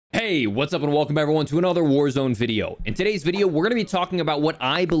Hey, what's up and welcome everyone to another Warzone video. In today's video, we're going to be talking about what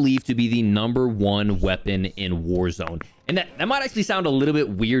I believe to be the #1 weapon in Warzone. And that might actually sound a little bit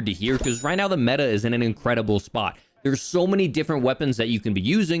weird to hear because right now the meta is in an incredible spot. There's so many different weapons that you can be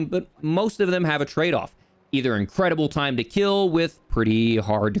using, but most of them have a trade-off. Either incredible time to kill with pretty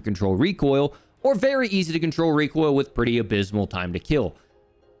hard to control recoil, or very easy to control recoil with pretty abysmal time to kill.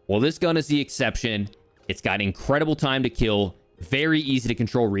 Well, this gun is the exception. It's got incredible time to kill, very easy to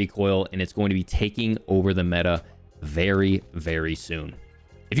control recoil, and it's going to be taking over the meta very, very soon.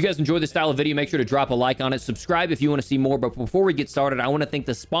 If you guys enjoy this style of video, make sure to drop a like on it. Subscribe if you want to see more. But before we get started, I want to thank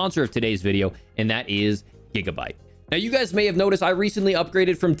the sponsor of today's video, and that is Gigabyte. Now, you guys may have noticed I recently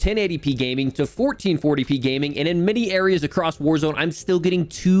upgraded from 1080p gaming to 1440p gaming, and in many areas across Warzone, I'm still getting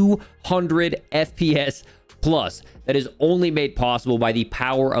 200 FPS plus. That is only made possible by the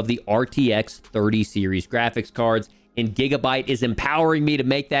power of the RTX 30 series graphics cards. And Gigabyte is empowering me to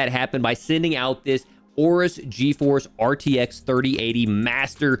make that happen by sending out this Aorus GeForce RTX 3080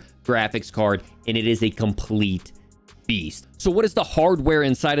 Master graphics card, and it is a complete beast. So what is the hardware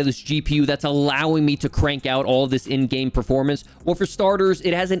inside of this GPU that's allowing me to crank out all of this in-game performance? Well, for starters,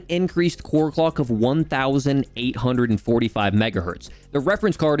 it has an increased core clock of 1,845 megahertz. The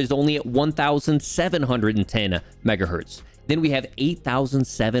reference card is only at 1,710 megahertz. Then we have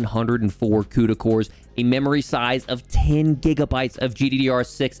 8,704 CUDA cores, a memory size of 10 gigabytes of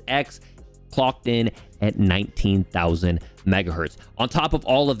GDDR6X, clocked in at 19,000 megahertz. On top of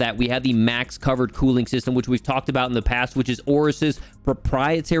all of that, we have the max covered cooling system, which we've talked about in the past, which is Aorus's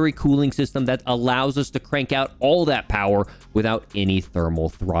proprietary cooling system that allows us to crank out all that power without any thermal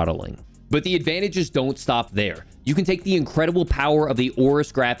throttling. But the advantages don't stop there. You can take the incredible power of the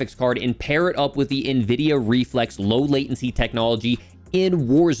Aorus graphics card and pair it up with the NVIDIA Reflex low latency technology in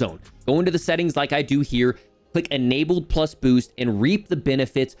Warzone. Go into the settings like I do here, click Enabled plus Boost, and reap the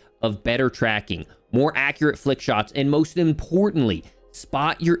benefits of better tracking, more accurate flick shots, and most importantly,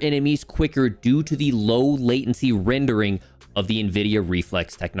 spot your enemies quicker due to the low latency rendering of the NVIDIA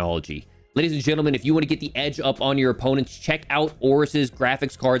Reflex technology. Ladies and gentlemen, if you want to get the edge up on your opponents, check out Aorus's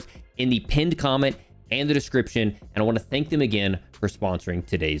graphics cards in the pinned comment and the description, and I want to thank them again for sponsoring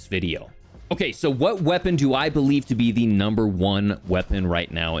today's video. Okay, so what weapon do I believe to be the #1 weapon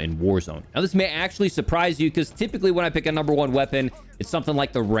right now in Warzone? Now, this may actually surprise you because typically when I pick a #1 weapon, it's something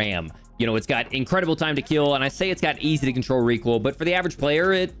like the Ram. You know, it's got incredible time to kill, and I say it's got easy to control recoil, but for the average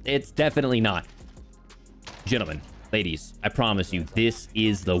player, it's definitely not. Gentlemen, ladies, I promise you, this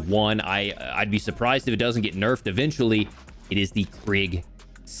is the one. I'd be surprised if it doesn't get nerfed eventually. It is the Krig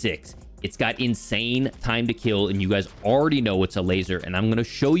 6. It's got insane time to kill, and you guys already know it's a laser, and I'm going to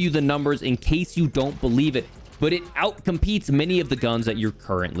show you the numbers in case you don't believe it, but it outcompetes many of the guns that you're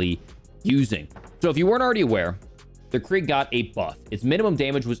currently using. So if you weren't already aware, the Krig got a buff. Its minimum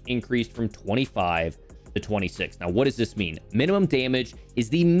damage was increased from 25 to 26. Now, what does this mean? Minimum damage is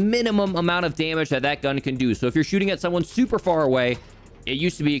the minimum amount of damage that that gun can do. So if you're shooting at someone super far away, it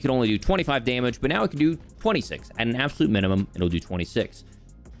used to be it could only do 25 damage, but now it can do 26. At an absolute minimum, it'll do 26.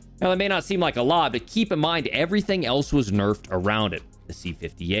 Now, that may not seem like a lot, but keep in mind, everything else was nerfed around it. The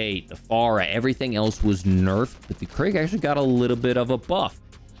C58, the FARA, everything else was nerfed, but the Krig actually got a little bit of a buff.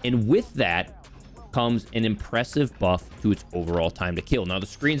 And with that comes an impressive buff to its overall time to kill. Now, the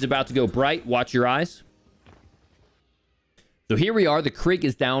screen's about to go bright. Watch your eyes. So here we are. The Krig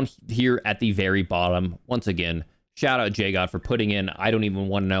is down here at the very bottom. Once again, shout out JGod for putting in, I don't even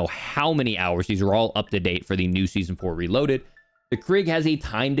want to know how many hours. These are all up to date for the new Season 4 Reloaded. The Krig has a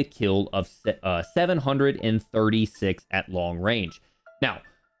time to kill of 736 at long range. Now,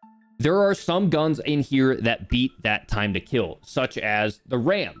 there are some guns in here that beat that time to kill, such as the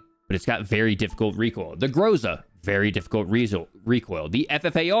Ram, but it's got very difficult recoil. The Groza, very difficult recoil. The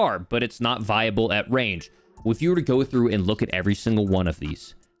FFAR, but it's not viable at range. Well, if you were to go through and look at every single one of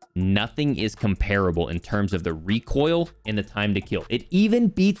these, nothing is comparable in terms of the recoil and the time to kill. It even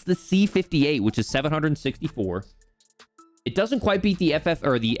beats the C58, which is 764. It doesn't quite beat the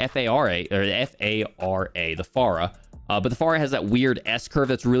FARA, the FARA, but the FARA has that weird S-curve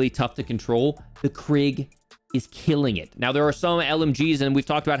that's really tough to control. The Krig is killing it. Now, there are some LMGs, and we've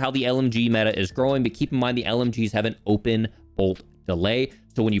talked about how the LMG meta is growing, but keep in mind the LMGs have an open bolt delay.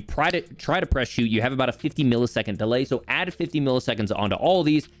 So when you try to press shoot, you have about a 50 millisecond delay. So add 50 milliseconds onto all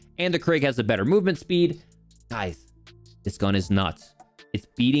these, and the Krig has a better movement speed. Guys, this gun is nuts. It's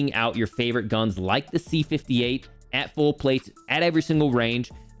beating out your favorite guns like the C58 at full plates, at every single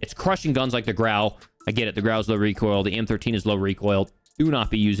range. It's crushing guns like the Grau. I get it, the Grau's low recoil, the M13 is low recoil. Do not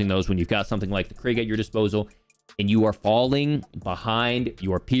be using those when you've got something like the Krig at your disposal, and you are falling behind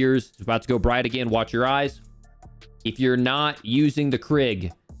your peers. It's about to go bright again. Watch your eyes. If you're not using the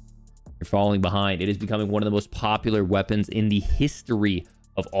Krig, you're falling behind. It is becoming one of the most popular weapons in the history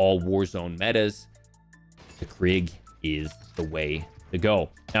of all Warzone metas. The Krig is the way to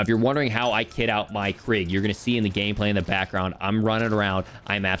go. Now, if you're wondering how I kit out my Krig, you're going to see in the gameplay in the background, I'm running around.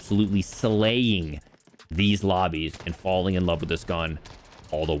 I'm absolutely slaying these lobbies and falling in love with this gun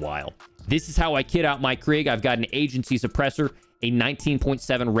all the while. This is how I kit out my Krig. I've got an agency suppressor, a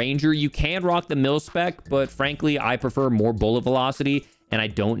 19.7 Ranger. You can rock the mil spec, but frankly, I prefer more bullet velocity, and I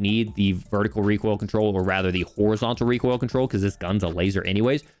don't need the vertical recoil control, or rather the horizontal recoil control, because this gun's a laser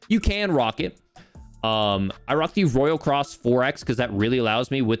anyways. You can rock it. I rock the Royal Cross 4X because that really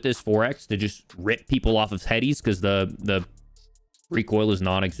allows me with this 4X to just rip people off of headies because the recoil is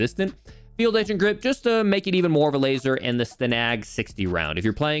non-existent. Field Agent Grip just to make it even more of a laser, and the Stanag 60 round. If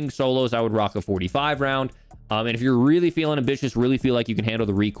you're playing solos, I would rock a 45 round. And if you're really feeling ambitious, really feel like you can handle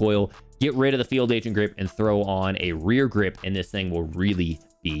the recoil, get rid of the Field Agent Grip and throw on a rear grip, and this thing will really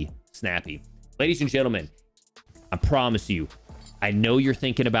be snappy. Ladies and gentlemen, I promise you, I know you're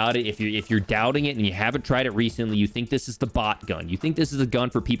thinking about it. If you're doubting it and you haven't tried it recently, you think this is the bot gun. You think this is a gun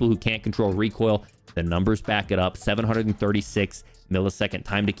for people who can't control recoil. The numbers back it up. 736 millisecond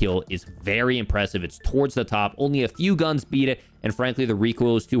time to kill is very impressive. It's towards the top. Only a few guns beat it. And frankly, the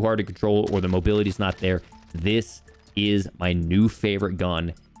recoil is too hard to control, or the mobility is not there. This is my new favorite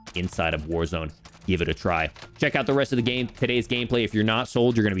gun inside of Warzone. Give it a try. Check out the rest of the game, today's gameplay. If you're not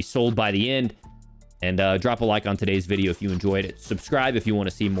sold, you're going to be sold by the end. And drop a like on today's video if you enjoyed it. Subscribe if you want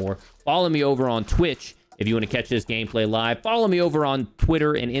to see more. Follow me over on Twitch if you want to catch this gameplay live. Follow me over on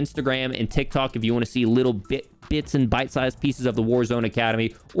Twitter and Instagram and TikTok if you want to see little bits and bite-sized pieces of the Warzone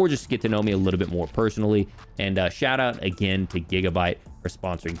Academy, or just get to know me a little bit more personally. And shout out again to Gigabyte for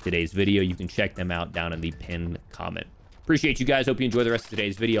sponsoring today's video. You can check them out down in the pinned comment. Appreciate you guys. Hope you enjoy the rest of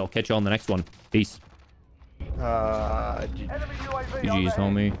today's video. I'll catch you all in the next one. Peace. GG's,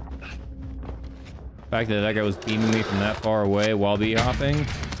 homie. The fact that guy was beaming me from that far away while B-hopping.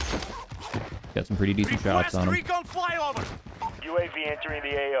 Got some pretty decent shots on him. Recon flyover. UAV entering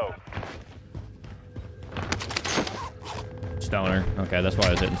the AO. Stoner. Okay, that's why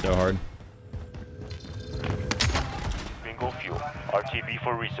I was hitting so hard. Bingo fuel. RTB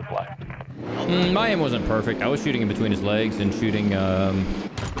for resupply. My aim wasn't perfect. I was shooting in between his legs and shooting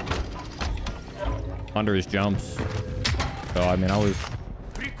under his jumps. So, I mean, I was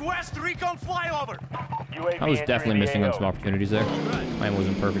definitely missing on some opportunities there. Mine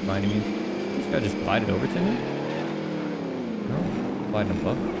wasn't perfect by any means. This guy just glided over to me. No, gliding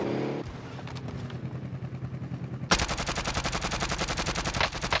above.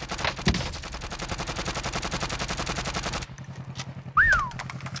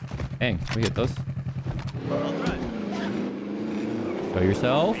 Dang, we hit those. Show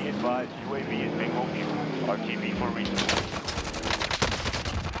yourself. Be advised, UAV is bingo fuel. RTB for resupply.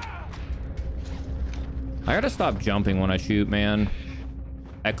 I gotta stop jumping when I shoot, man.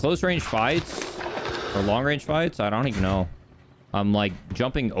 At close range fights or long range fights, I don't even know. I'm like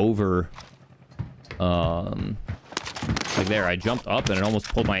jumping over. Like there, I jumped up and it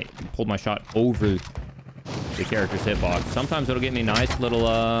almost pulled my shot over the character's hitbox. Sometimes it'll get me nice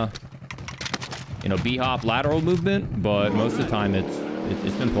little you know, B-hop lateral movement, but most of the time it's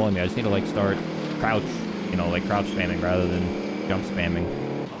been pulling me. I just need to like start crouch, you know, like crouch spamming rather than jump spamming.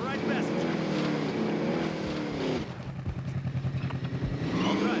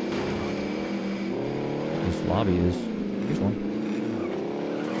 Lobby is. Here's one.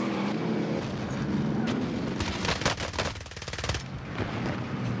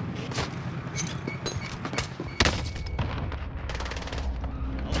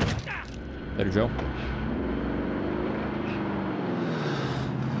 Later, Joe.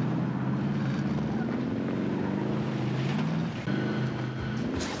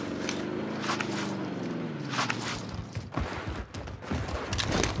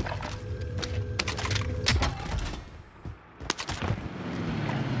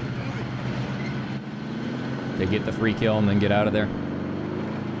 They get the free kill and then get out of there.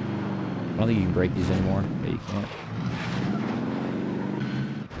 I don't think you can break these anymore. Yeah, you can't.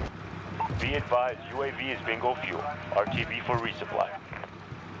 Be advised, UAV is bingo fuel. RTB for resupply.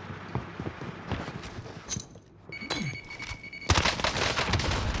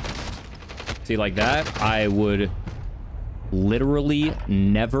 See, like that, I would literally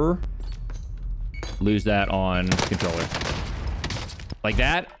never lose that on controller. Like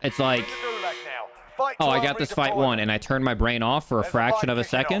that, it's like, oh, I got this fight won, and I turned my brain off for a fraction of a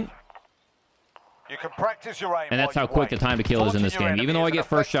second. You can practice your aim, and that's how quick the time to kill is in this game. Even though I get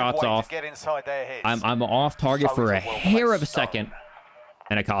first shots off, I'm off target for a hair of a second,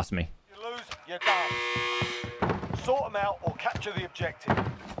 and it cost me. You lose, you're done. Sort them out or capture the objective.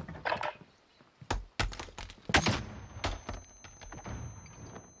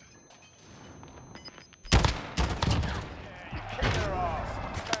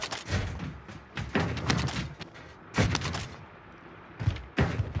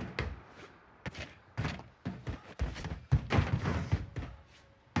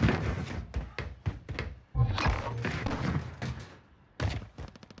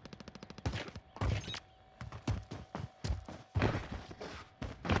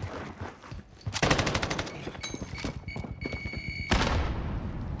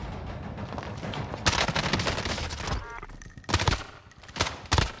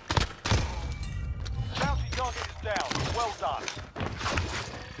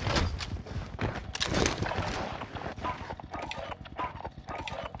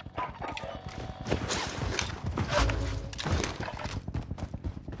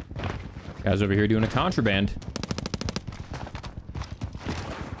 Guys over here doing a contraband.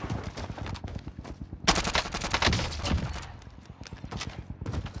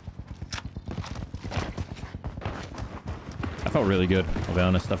 That felt really good. I'll be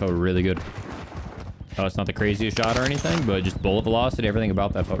honest, that felt really good. Oh, it's not the craziest shot or anything, but just bullet velocity, everything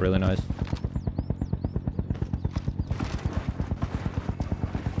about that felt really nice.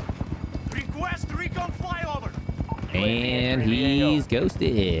 Request recon flyover. And he's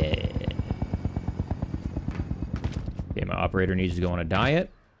ghosted. Okay, my operator needs to go on a diet.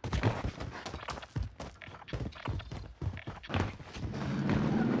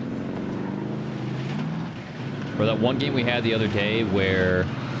 For that one game we had the other day where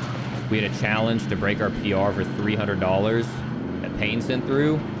we had a challenge to break our PR for $300 that Payne sent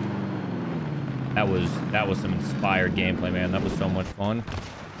through. That was some inspired gameplay, man. That was so much fun.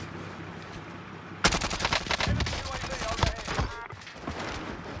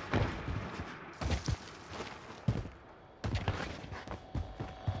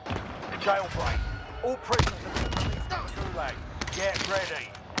 Jailbreak. All prisoners have been released to Gulag. Get ready.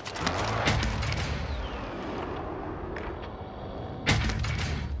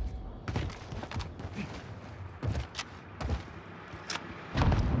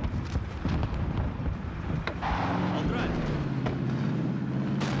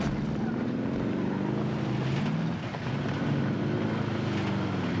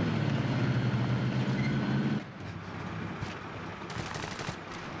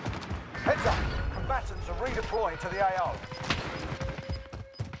 Heads up. Combatants are redeploying to the AO.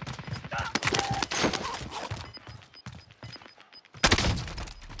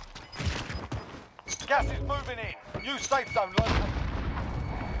 Gas is moving in. New safe zone located.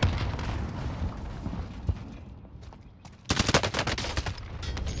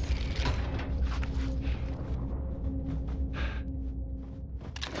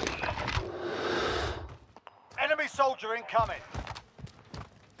 Enemy soldier incoming.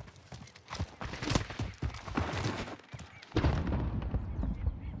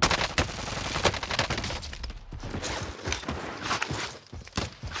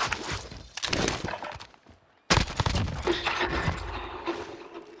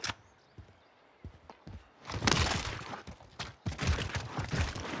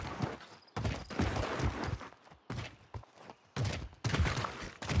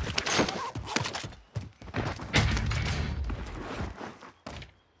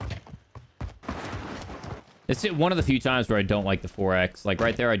 It's one of the few times where I don't like the 4X. Like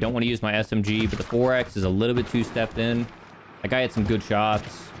right there, I don't want to use my SMG, but the 4X is a little bit too stepped in. That guy had some good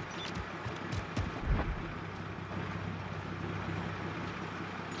shots.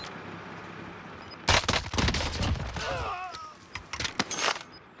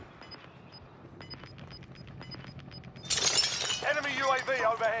 Enemy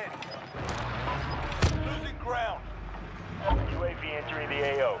UAV overhead. Losing ground. UAV entering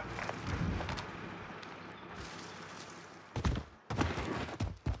the AO.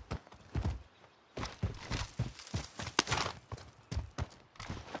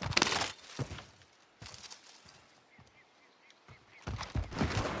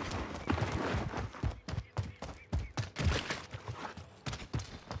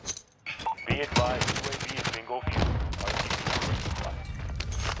 Be advised, UAV is bingo fuel.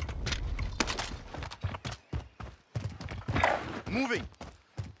 Moving.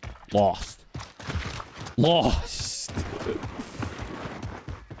 Lost. Lost.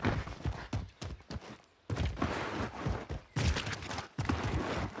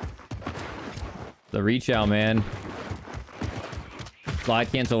 The reach out, man. Slide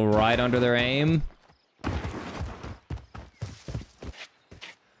cancel right under their aim.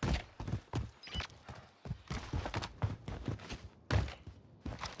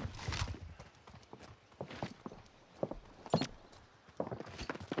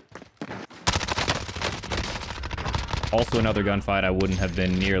 Also another gunfight I wouldn't have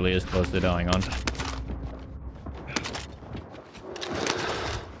been nearly as close to dying on.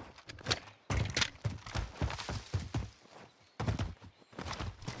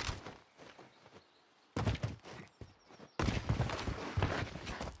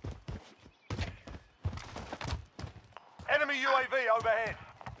 Enemy UAV overhead.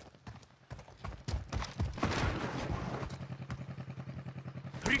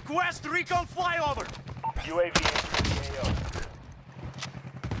 Request recon flyover. UAV entering the AO.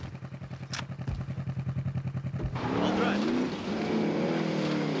 All right.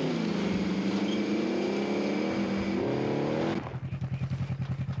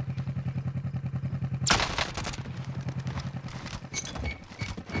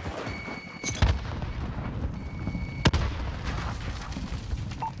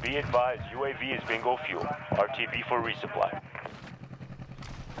 Be Be advised, UAV is bingo fuel. RTB for resupply.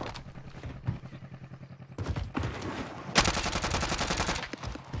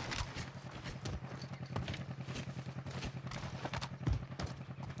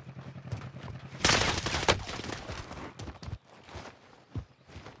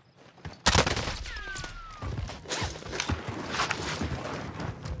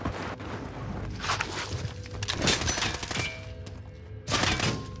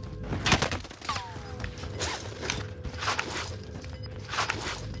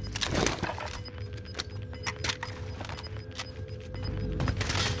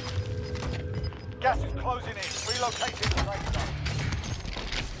 Gas is closing in. Relocating the safe zone.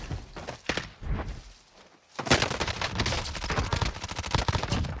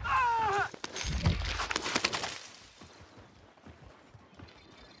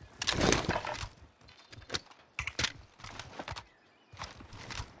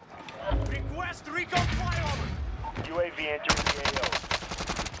 Request recon flyover. UAV entering the AO.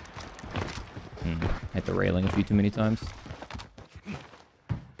 Hit the railing a few too many times.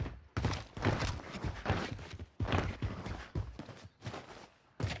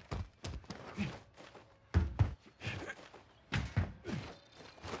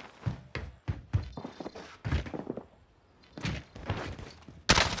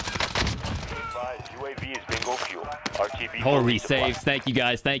 UAV is bingo fuel. RTB. Holy saves. Thank you,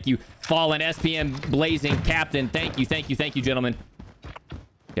 guys. Thank you. Fallen, SPM, Blazing, Captain. Thank you, thank you, thank you, gentlemen.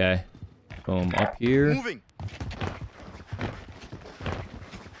 Okay. Boom. Up here. Moving.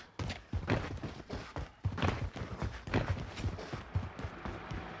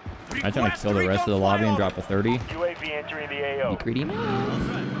 I'm trying to kill the rest of the lobby and drop a 30. UAV entering the AO. You greedy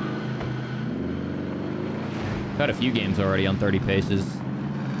man. Got a few games already on 30 paces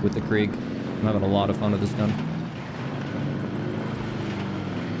with the Krig. I'm having a lot of fun with this gun.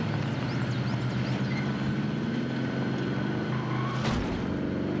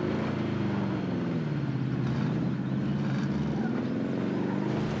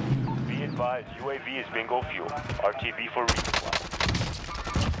 Be advised, UAV is bingo fuel. RTB for resupply.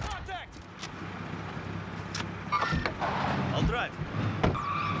 Contact. I'll drive.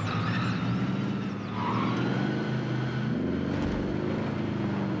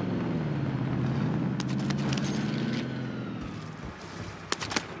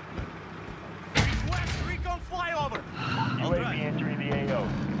 UAV entering the AO.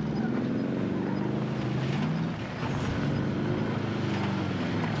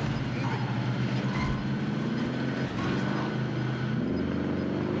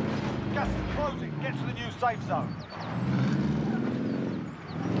 Gas is closing. Get to the new safe zone.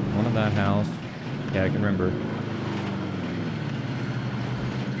 One of that house. Yeah, I can remember.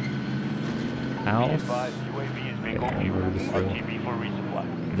 House. Be advised, UAV is bingo fuel. RTB for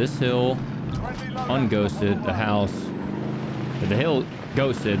resupply. This hill unghosted, the house. The hill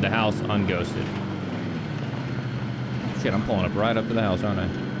ghosted, the house unghosted. Shit, I'm pulling up right up to the house, aren't I?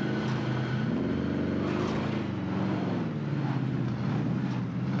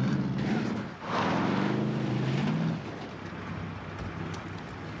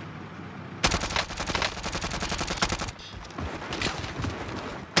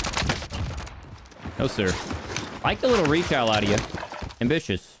 No, sir. Like the little recoil out of you.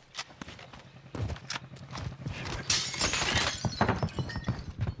 Ambitious.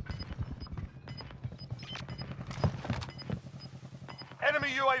 Enemy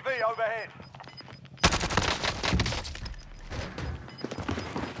UAV overhead.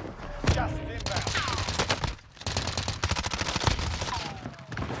 Gas is inbound.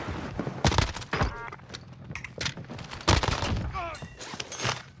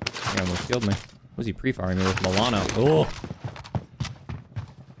 He almost killed me. Was he pre-firing me with Milano? Oh,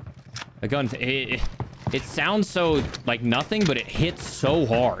 the gun. It sounds so like nothing, but it hits so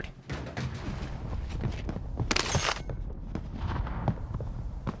hard.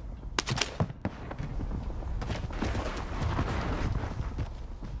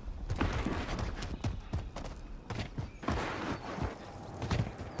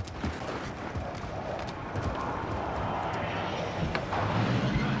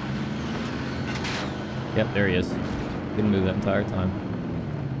 Yep, there he is. Didn't move that entire time.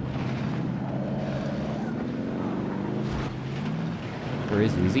 Where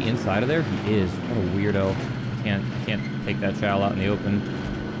is he? Is he inside of there? He is. What a weirdo. Can't take that chow out in the open.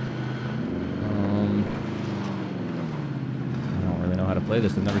 I don't really know how to play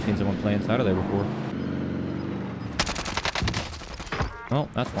this. I've never seen someone play inside of there before. Oh,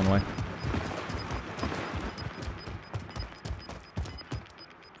 that's one way.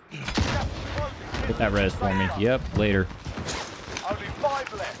 Get that res for me. Yep, later. Only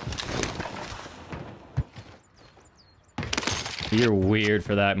 5 left. You're weird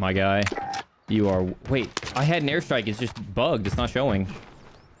for that, my guy. You are... Wait, I had an airstrike. It's just bugged. It's not showing.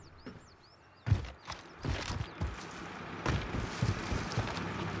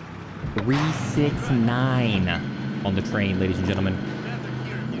 $369 on the train, ladies and gentlemen.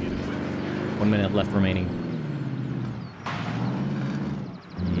 1 minute left remaining.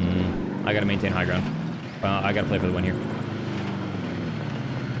 I gotta maintain high ground. I gotta play for the win here.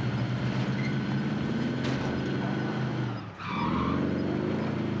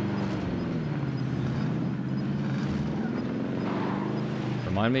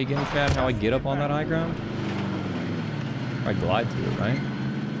 Remind me again, Chad, how I get up on that high ground? I glide to it, right?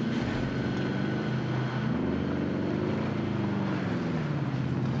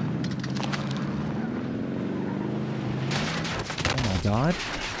 Oh my god.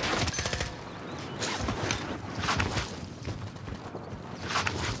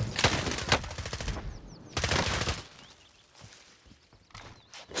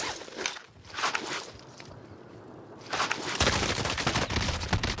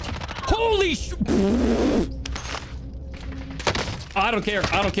 Holy sh... I don't care.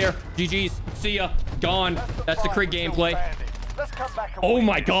 I don't care. GG's. See ya. Gone. That's the Krig gameplay. Oh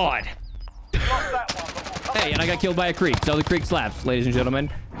my god. Hey, and I got killed by a Krig. So the Krig slaps, ladies and gentlemen.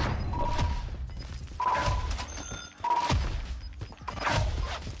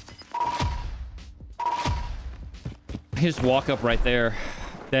 I just walk up right there.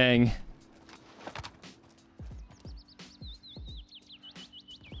 Dang.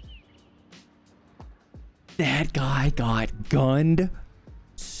 That guy got gunned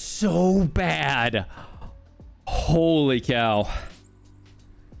so bad. Holy cow.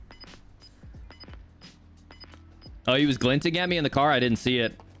 Oh, he was glinting at me in the car. I didn't see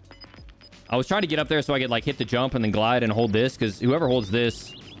it. I was trying to get up there so I could like hit the jump and then glide and hold this, because whoever holds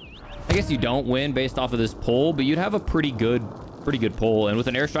this, I guess you don't win based off of this pull, but you'd have a pretty good pull. And with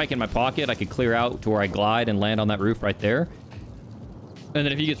an airstrike in my pocket, I could clear out to where I glide and land on that roof right there. And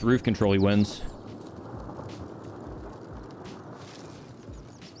then if he gets roof control, he wins.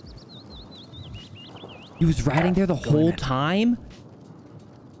 He was riding there the whole time?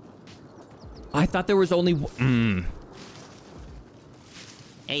 I thought there was only...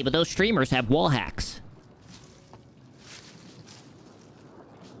 Hey, but those streamers have wall hacks.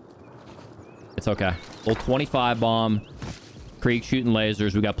 It's okay. Little 25 bomb. Krig shooting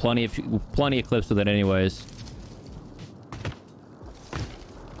lasers. We got plenty of clips with it anyways.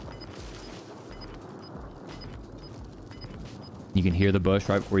 You can hear the bush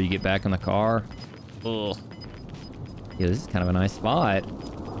right before you get back in the car. Ugh. Yeah, this is kind of a nice spot.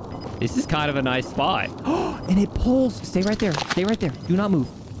 This is kind of a nice spot. And it pulls. Stay right there. Stay right there. Do not move.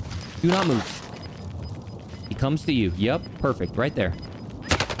 Do not move. He comes to you. Yep. Perfect. Right there.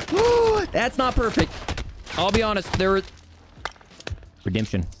 That's not perfect. I'll be honest. There was...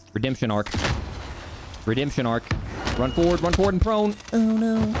 Redemption. Redemption arc. Redemption arc. Run forward and prone. Oh,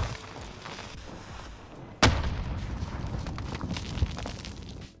 no.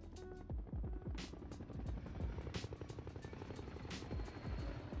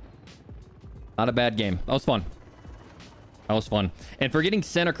 Not a bad game. That was fun. That was fun. And for getting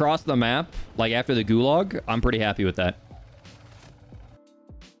sent across the map, like after the gulag, I'm pretty happy with that.